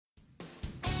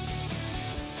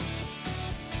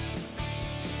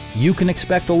You can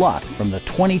expect a lot from the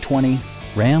 2020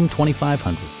 Ram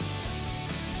 2500.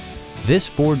 This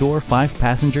four-door,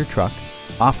 five-passenger truck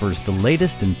offers the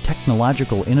latest in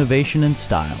technological innovation and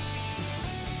style.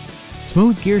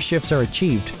 Smooth gear shifts are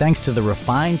achieved thanks to the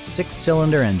refined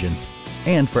six-cylinder engine.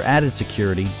 And for added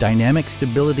security, dynamic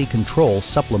stability control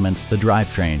supplements the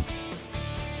drivetrain.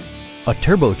 A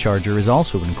turbocharger is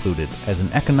also included as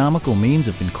an economical means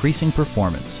of increasing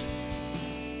performance.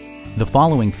 The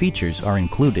following features are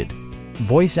included: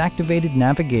 voice-activated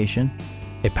navigation,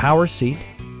 a power seat,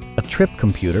 a trip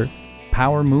computer,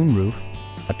 power moonroof,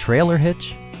 a trailer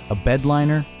hitch, a bed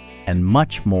liner, and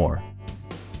much more.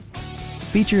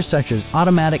 Features such as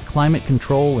automatic climate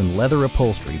control and leather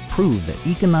upholstery prove that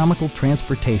economical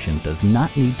transportation does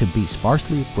not need to be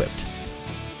sparsely equipped.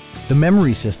 The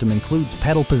memory system includes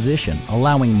pedal position,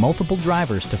 allowing multiple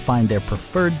drivers to find their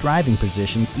preferred driving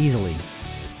positions easily.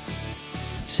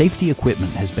 Safety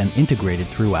equipment has been integrated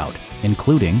throughout,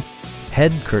 including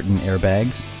head curtain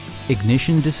airbags,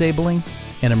 ignition disabling,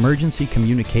 an emergency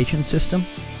communication system,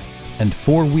 and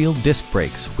four-wheel disc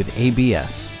brakes with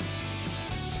ABS.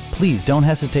 Please don't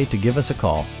hesitate to give us a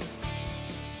call.